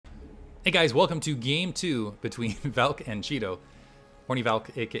Hey guys, welcome to game 2 between Valk and Chito. Horny Valk,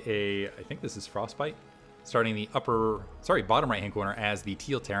 aka, I think this is Frostbite, starting the bottom right hand corner as the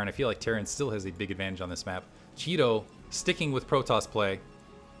teal Terran. I feel like Terran still has a big advantage on this map. Chito sticking with Protoss play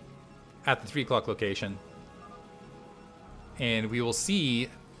at the 3 o'clock location. And we will see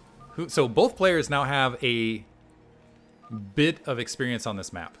who, so both players now have a bit of experience on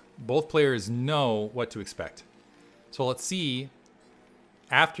this map. Both players know what to expect. So let's see,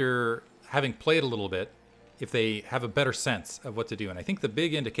 after having played a little bit, if they have a better sense of what to do. And I think the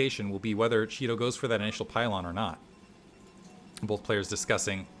big indication will be whether Chito goes for that initial pylon or not. Both players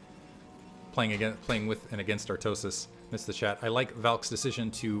discussing playing with and against Artosis. Missed the chat. I like Valk's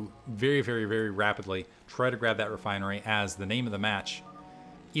decision to very rapidly try to grab that refinery as the name of the match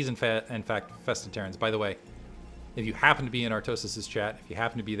is in fact Infested Terrans. By the way, if you happen to be in Artosis' chat, if you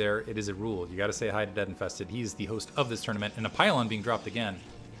happen to be there, it is a rule. You got to say hi to DeadInfested. He's the host of this tournament, and a pylon being dropped again.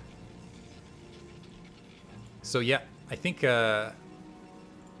 So yeah, I think a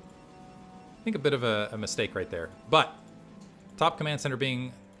bit of a mistake right there. But top command center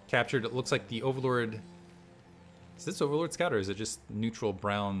being captured. It looks like the Overlord. Is this Overlord Scout or is it just neutral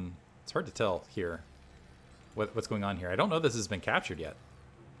brown? It's hard to tell here what's going on here. I don't know this has been captured yet.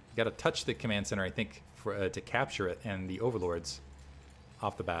 You got to touch the command center, I think, for to capture it, and the Overlords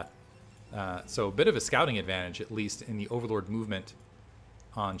off the bat. So a bit of a scouting advantage, at least in the Overlord movement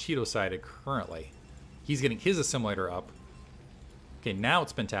on Chito's side currently. He's getting his assimilator up. Okay, now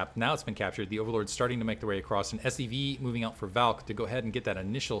it's been tapped. Now it's been captured. The Overlord's starting to make their way across. An SEV moving out for Valk to go ahead and get that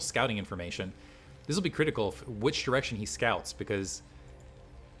initial scouting information. This will be critical of which direction he scouts, because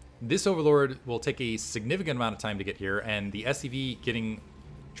this Overlord will take a significant amount of time to get here, and the SEV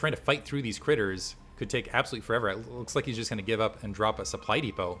trying to fight through these critters could take absolutely forever. It looks like he's just going to give up and drop a supply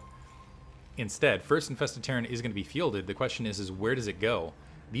depot instead. First Infested Terran is going to be fielded. The question is where does it go?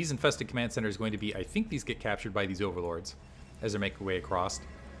 These infested command center is going to be, I think these get captured by these Overlords as they make their way across.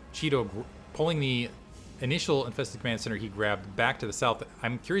 Chito pulling the initial infested command center he grabbed back to the south.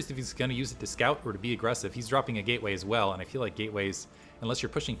 I'm curious if he's going to use it to scout or to be aggressive. He's dropping a gateway as well, and I feel like gateways, unless you're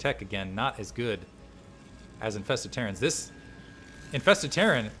pushing tech again, not as good as Infested Terrans. This Infested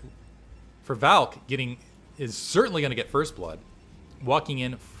Terran for Valk is certainly going to get first blood. Walking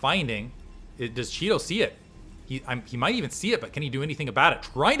in, finding it. Does Chito see it? He might even see it, but can he do anything about it?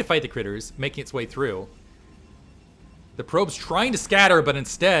 Trying to fight the critters, making its way through. The probe's trying to scatter, but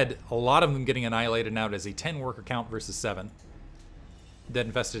instead, a lot of them getting annihilated now. It is a 10 worker count versus 7.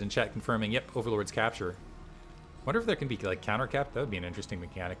 DeadInfested in chat confirming, yep, Overlord's capture. Wonder if there can be like counter cap. That would be an interesting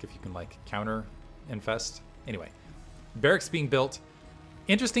mechanic if you can like counter infest. Anyway, barracks being built.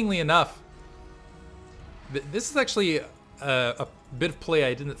 Interestingly enough, this is actually a bit of play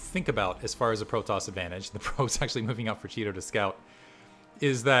I didn't think about as far as a Protoss advantage. The probe's actually moving out for Chito to scout.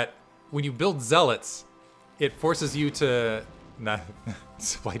 Is that when you build Zealots, it forces you to not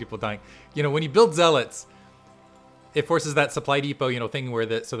supply depot dying. You know, when you build Zealots, it forces that supply depot, thing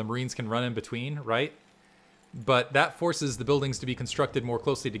where so the Marines can run in between, right? But that forces the buildings to be constructed more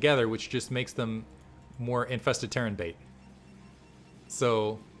closely together, which just makes them more Infested Terran bait.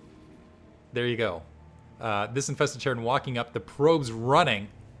 So there you go. This Infested Terran walking up, the probe's running.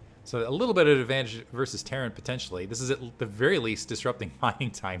 So a little bit of advantage versus Terran potentially. This is at the very least disrupting mining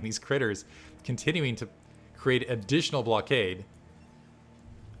time. These critters continuing to create additional blockade.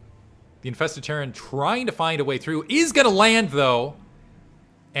 The Infested Terran trying to find a way through is going to land though.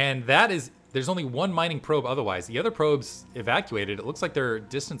 And there's only one mining probe otherwise. The other probe's evacuated. It looks like they're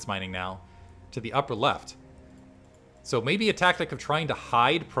distance mining now to the upper left. So maybe a tactic of trying to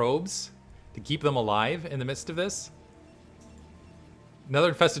hide probes to keep them alive in the midst of this. Another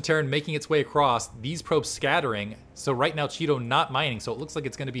Infested Terran making its way across. These probes scattering. So right now Chito not mining. So it looks like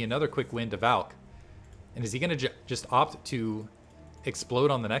it's going to be another quick win to Valk. And is he going to just opt to explode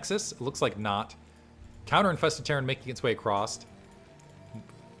on the Nexus? It looks like not. Counter Infested Terran making its way across.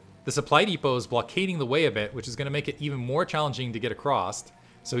 The supply depot is blockading the way a bit, which is going to make it even more challenging to get across.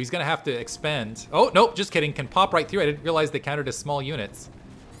 So he's going to have to expend. Oh, nope, just kidding. Can pop right through. I didn't realize they countered as small units.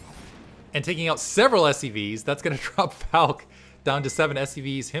 And taking out several SCVs, that's going to drop Valk down to 7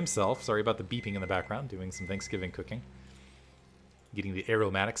 SCVs himself. Sorry about the beeping in the background, doing some Thanksgiving cooking. Getting the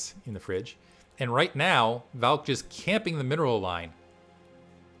aromatics in the fridge. And right now, Valk just camping the mineral line.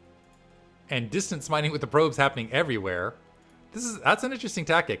 And distance mining with the probes happening everywhere. That's an interesting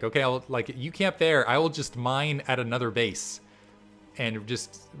tactic. Okay, you camp there, I will just mine at another base. And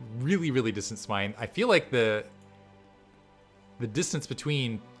just really distance mine. I feel like the distance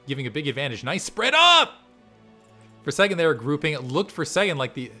between giving a big advantage. Nice spread up! For a second they were grouping. It looked for a second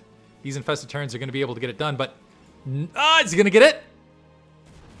like these Infested Terrans are going to be able to get it done, but is he going to get it?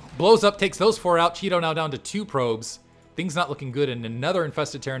 blows up, takes those 4 out. Chito now down to 2 probes. Things not looking good, and another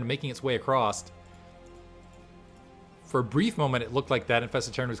Infested Terran making its way across. For a brief moment, it looked like that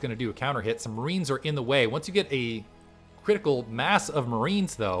Infested Terran was going to do a counter hit. Some Marines are in the way. Once you get a critical mass of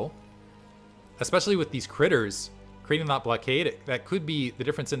Marines, though, especially with these critters creating that blockade, that could be the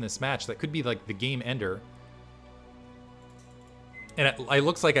difference in this match. That could be like the game ender. And it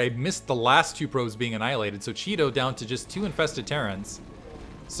looks like I missed the last 2 probes being annihilated. So Chito down to just 2 Infested Terrans.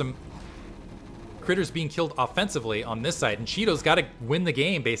 Some critters being killed offensively on this side. And Cheeto's got to win the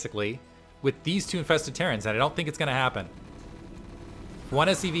game, basically, with these 2 Infested Terrans. And I don't think it's going to happen. If one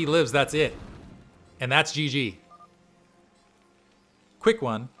SCV lives, that's it. And that's GG. Quick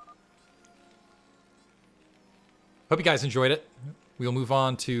one. Hope you guys enjoyed it. We'll move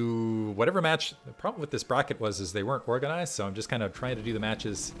on to whatever match. The problem with this bracket is they weren't organized, so I'm just kind of trying to do the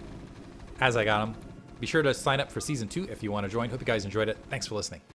matches as I got them. Be sure to sign up for Season 2 if you want to join. Hope you guys enjoyed it. Thanks for listening.